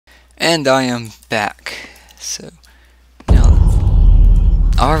And I am back. So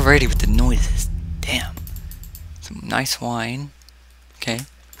now, already with the noises. Damn. Some nice wine. Okay.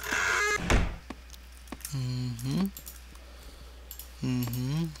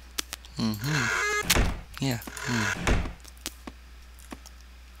 Yeah.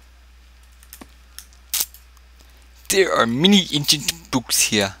 There are many ancient books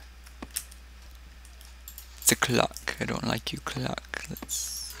here. It's a clock. I don't like you, clock.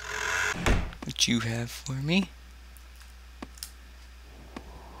 Let's. What you have for me?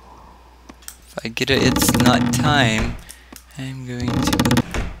 If I get it, it's not time. I'm going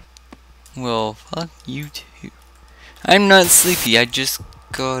to. Well, fuck you too. I'm not sleepy. I just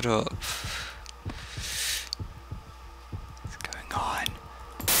got up. What's going on?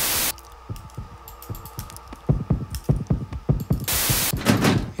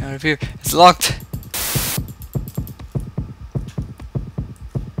 Get out of here. It's locked.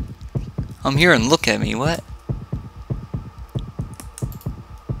 I'm here and look at me. What?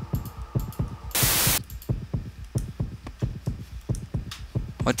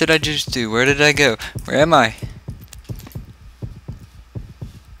 What did I just do? Where did I go? Where am I?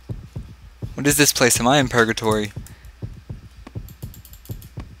 What is this place? Am I in purgatory?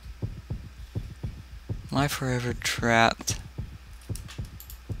 Am I forever trapped?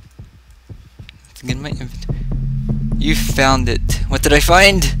 Let's get my inventory. You found it. What did I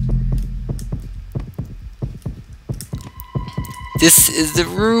find? This is the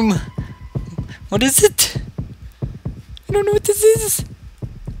room. What is it? I don't know what this is.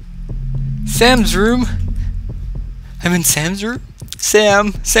 Sam's room. I'm in Sam's room?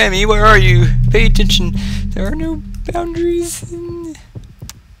 Sammy, where are you? Pay attention. There are no boundaries.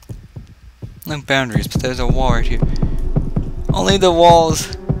 No boundaries, but there's a wall right here. Only the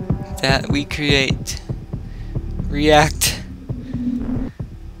walls that we create react.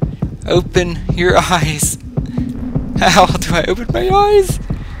 Open your eyes. How do I open my eyes?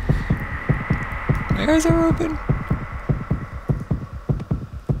 My eyes are open.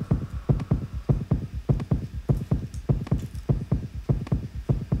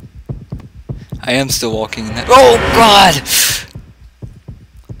 I am still walking in that. Oh God!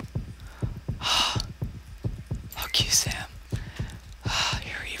 Fuck you, Sam.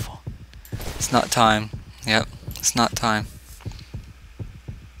 You're evil. It's not time. Yep, it's not time.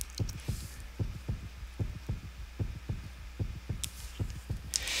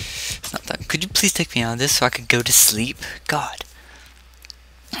 It's not time. Could you please take me out of this so I could go to sleep? God.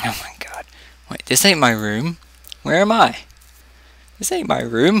 Oh my God. Wait, this ain't my room. Where am I? This ain't my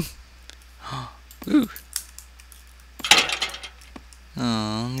room. Ooh. Oh,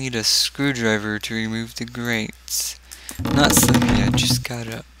 I'll need a screwdriver to remove the grates. I'm not sleepy, I just got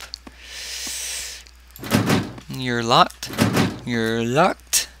up. You're locked. You're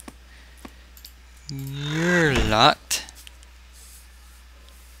locked. You're locked.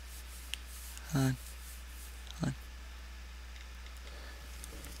 Hold on.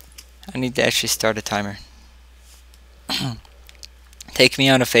 I need to actually start a timer. Take me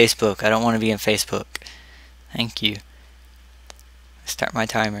out of Facebook. I don't want to be in Facebook. Thank you. Start my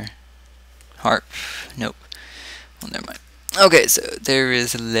timer. Heart. Nope. Well, never mind. Okay, so there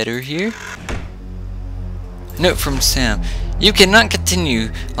is a letter here. A note from Sam. You cannot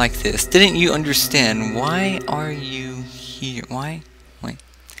continue like this. Didn't you understand? Why are you here? Why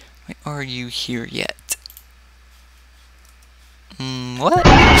are you here yet? What?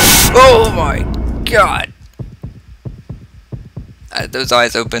 Oh my God! Those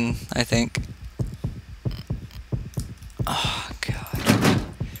eyes open, I think. Oh God.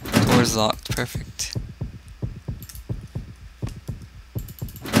 Door's locked. Perfect.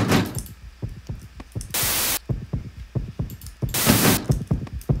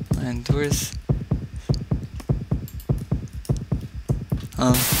 And doors.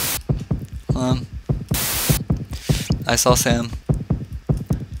 I saw Sam.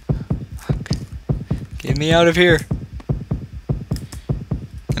 Fuck. Get me out of here.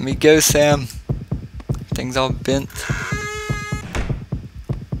 Let me go, Sam. Things all bent.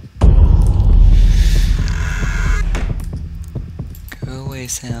 Go away,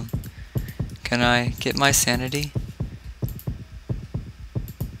 Sam. Can I get my sanity?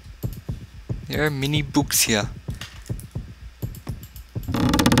 There are many books here.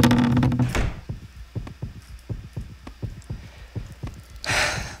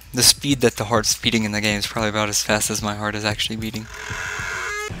 The speed that the heart's beating in the game is probably about as fast as my heart is actually beating.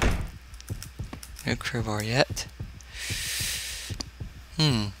 No crowbar yet.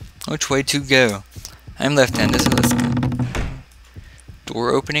 Which way to go? I'm left-handed, so let's go.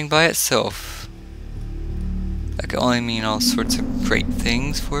 Door opening by itself. That could only mean all sorts of great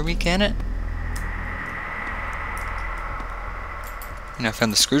things for me, can it? And I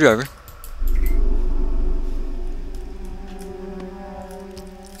found the screwdriver.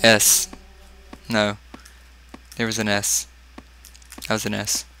 S. No. There was an S. That was an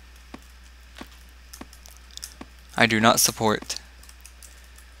S. I do not support.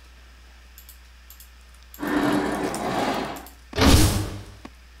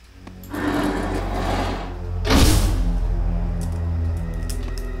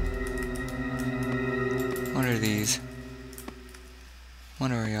 What are these?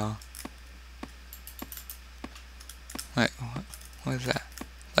 What are y'all? Wait, what is that?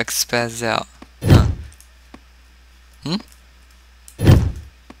 Like spaz out. Huh? Hmm?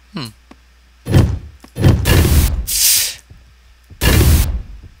 Hmm.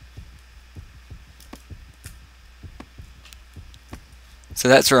 So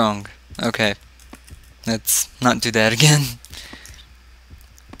that's wrong. Okay. Let's not do that again.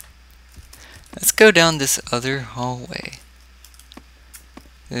 Let's go down this other hallway.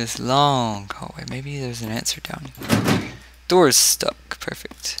 This long hallway. Maybe there's an answer down here. Door's stuck.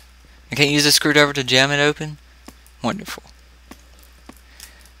 Perfect. I can't use a screwdriver to jam it open? Wonderful.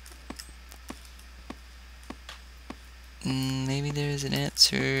 Maybe there's an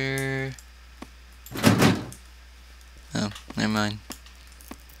answer. Oh, never mind.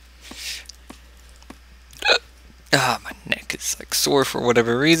 Ah, my neck is like sore for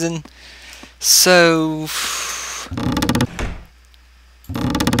whatever reason. So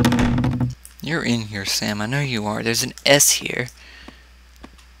you're in here, Sam. I know you are. There's an S here.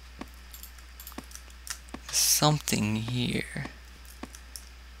 Something here.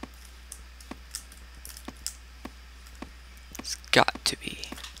 It's got to be.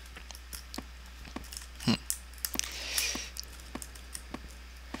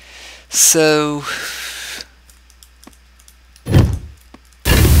 So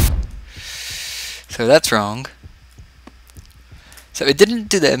that's wrong. So it didn't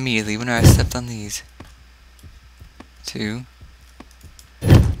do that immediately when I stepped on these. Two.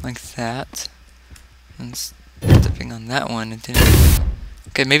 Like that. And stepping on that one, it didn't.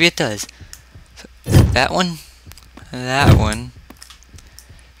 Okay, maybe it does. So that one. That one.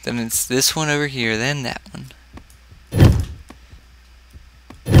 Then it's this one over here, then that one.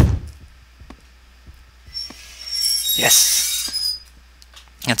 Yes!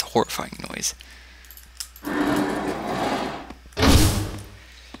 That's a horrifying noise.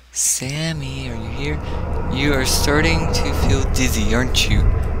 Sammy, are you here? You are starting to feel dizzy, aren't you?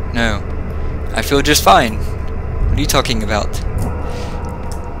 No. I feel just fine. What are you talking about?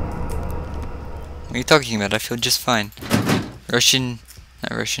 What are you talking about? I feel just fine.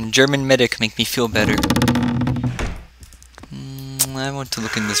 German medic make me feel better. I want to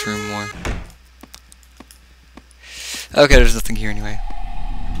look in this room more. Okay, there's nothing here anyway.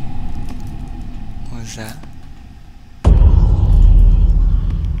 What is that?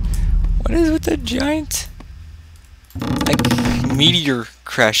 What is with the giant, like, meteor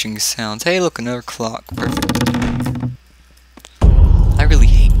crashing sounds? Hey, look, another clock. Perfect. I really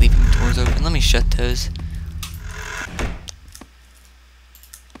hate leaving doors open. Let me shut those.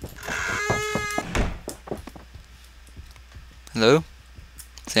 Hello?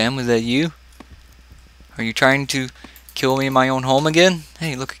 Sam, was that you? Are you trying to kill me in my own home again?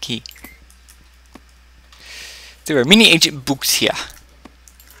 Hey, look, a key. There are many ancient books here.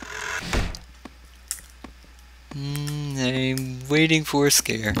 I'm waiting for a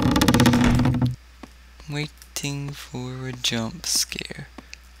scare. Waiting for a jump scare.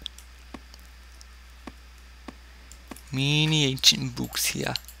 Many ancient books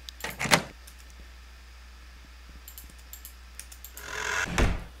here.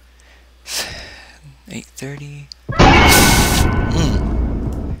 $8:30.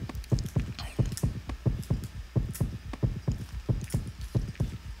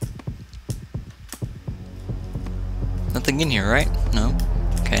 Nothing in here, right? No?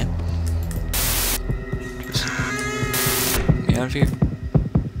 Okay. Just get me out of here.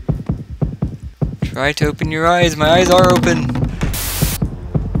 Try to open your eyes. My eyes are open.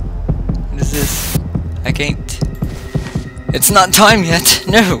 What is this? I can't. It's not time yet.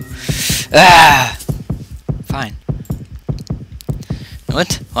 No. Ah. Fine.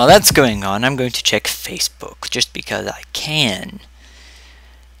 What? While that's going on, I'm going to check Facebook just because I can.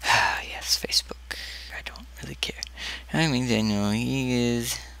 Yes, Facebook. I don't really care. I mean, I know he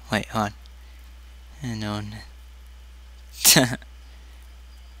is. Wait, hold on. Unknown.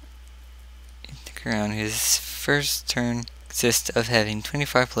 Around his first turn consists of having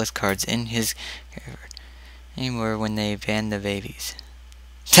 25 plus cards in his graveyard. Anymore when they ban the babies.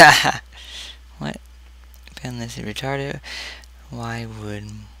 What? Ban this is retarded. Why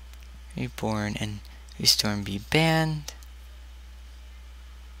would Reborn and Restorm be banned?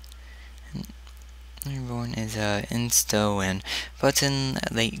 Reborn is a insta-win button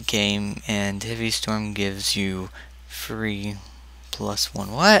late game, and Heavy Storm gives you free +1.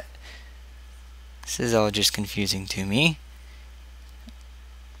 What? This is all just confusing to me.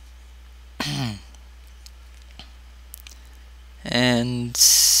 And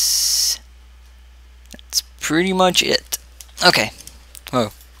that's pretty much it. Okay.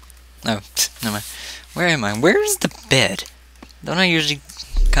 Whoa. No, never mind. Where am I? Where's the bed? Don't I usually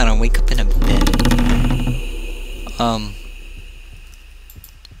kind of wake up in a bed?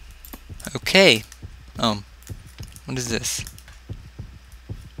 Okay. What is this?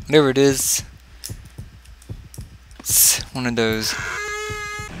 Whatever it is, it's one of those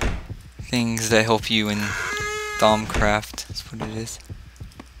things that help you in Domcraft. That's what it is.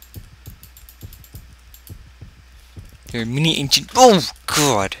 They're mini ancient. Oh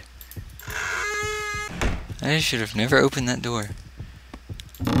God! I should have never opened that door.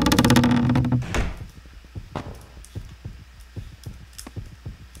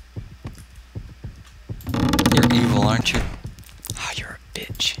 You're evil, aren't you? Ah, you're a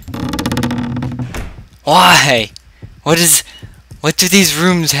bitch. Why? What do these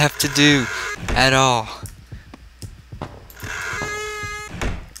rooms have to do at all?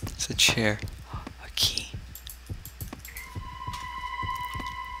 It's a chair. A key.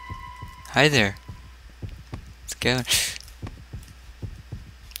 Hi there. Let's go.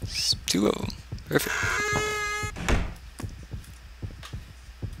 There's 2 of them. Perfect.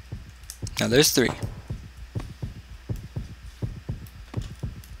 Now there's 3.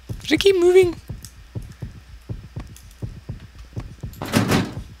 Did it keep moving?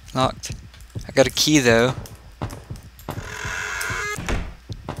 Locked. I got a key though.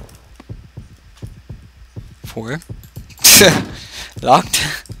 Four. Locked.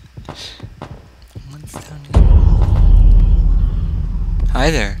 What's down here? Hi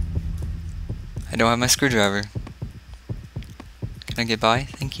there. I don't have my screwdriver. Can I get by?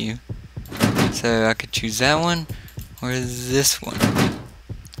 Thank you. So I could choose that one or this one.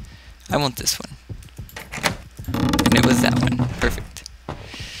 I want this one. And it was that one. Perfect.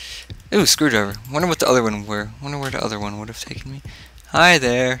 Ooh, screwdriver. Wonder what the other one were. Wonder where the other one would have taken me. Hi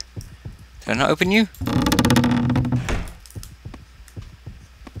there. Did I not open you?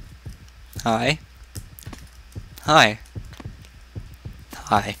 Hi. Hi.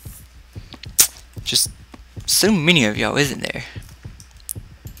 Hi. Just so many of y'all, isn't there?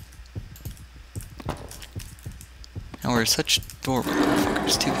 And we're such adorable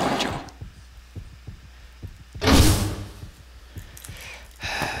motherfuckers too, aren't y'all?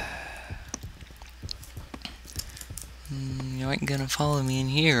 Y'all ain't gonna follow me in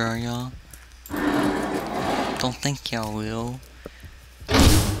here, are y'all? Don't think y'all will.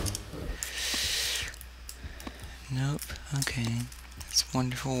 Nope. Okay. That's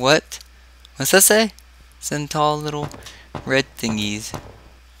wonderful. What? What's that say? It's in tall little red thingies.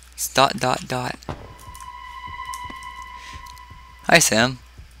 It's ... Hi, Sam.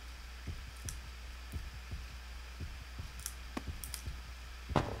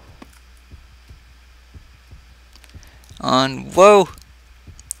 Whoa!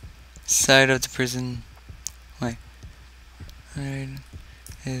 Side of the prison. Wait. Where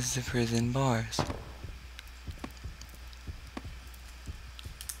is the prison bars?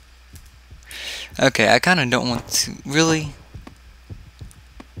 Okay, I kinda don't want to. Really?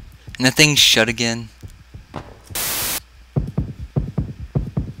 And the thing's shut again.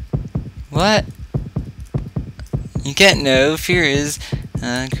 What? You can't know. Fear is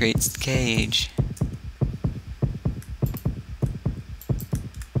creates the cage.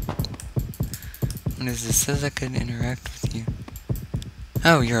 What is this? It says I could interact with you.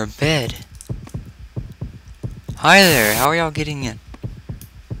 Oh, you're a bed. Hi there. How are y'all getting in?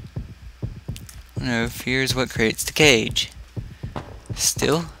 No, fear is what creates the cage.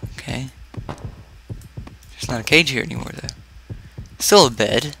 Still? Okay. There's not a cage here anymore, though. Still a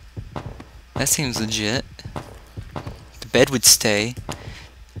bed. That seems legit. The bed would stay.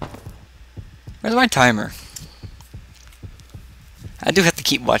 Where's my timer? I do have to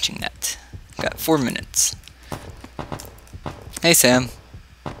keep watching that. Got 4 minutes. Hey, Sam.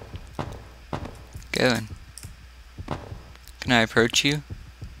 Going. Can I approach you?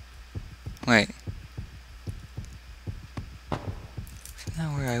 Wait. Isn't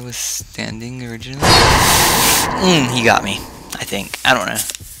that where I was standing originally? He got me, I think. I don't know.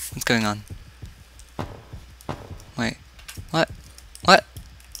 What's going on? Wait. What? What?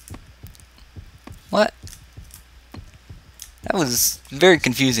 What? That was very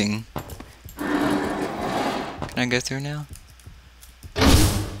confusing. Can I go through now?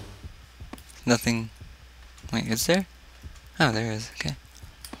 Nothing. Wait, is there? Oh, there is. Okay.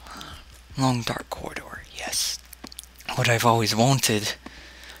 Long dark corridor. Yes. What I've always wanted.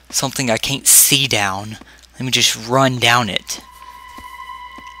 Something I can't see down. Let me just run down it.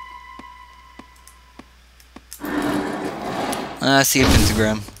 I see a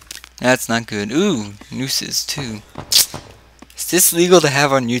pentagram. That's not good. Ooh, nooses too. Is this legal to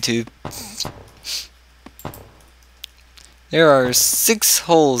have on YouTube? There are 6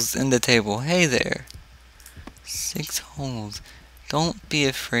 holes in the table. Hey there. 6 holes. Don't be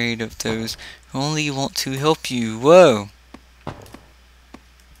afraid of those who only want to help you. Whoa.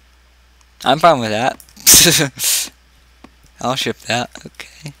 I'm fine with that. I'll ship that.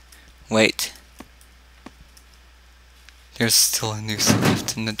 Okay. Wait. There's still a noose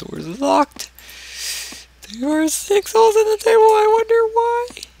left and the door is locked. There are 6 holes in the table. I wonder why.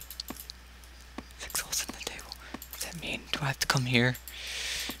 6 holes in the table. What does that mean? Do I have to come here?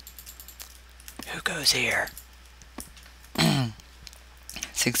 Who goes here?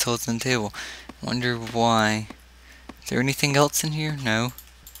 6 holes in the table. Wonder why. Is there anything else in here? No.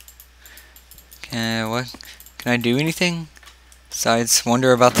 What? Can I do anything besides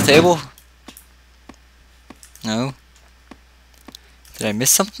wonder about the table? No. Did I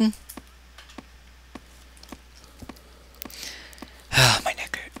miss something? My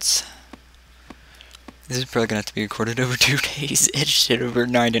neck hurts. This is probably gonna have to be recorded over 2 days, edited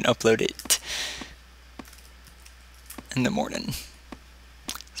overnight, and upload it in the morning.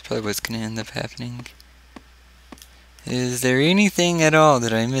 That's probably what's gonna end up happening. Is there anything at all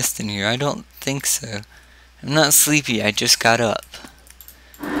that I missed in here? I don't think so. I'm not sleepy, I just got up.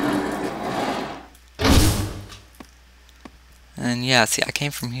 And yeah, see, I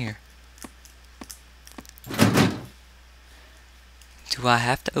came from here. Do I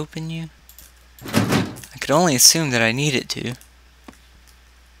have to open you? I could only assume that I needed to.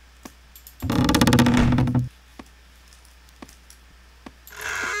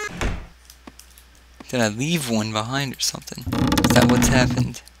 Did I leave one behind or something? Is that what's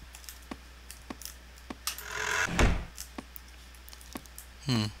happened?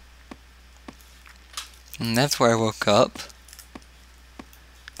 And that's where I woke up.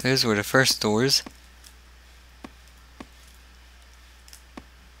 Those were the first doors.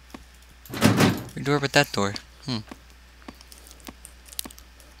 Every door but that door.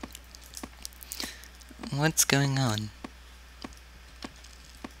 What's going on?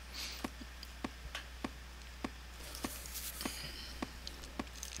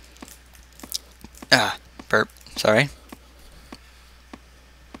 Burp. Sorry.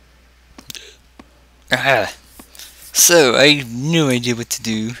 So, I have no idea what to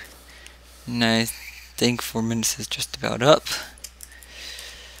do. And I think 4 minutes is just about up.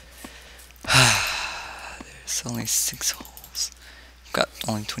 There's only 6 holes. I've got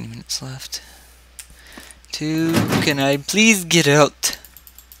only 20 minutes left. 2, can I please get out?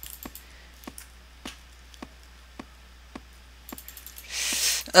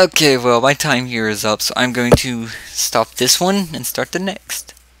 Okay, well, my time here is up, so I'm going to stop this one and start the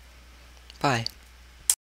next. Bye.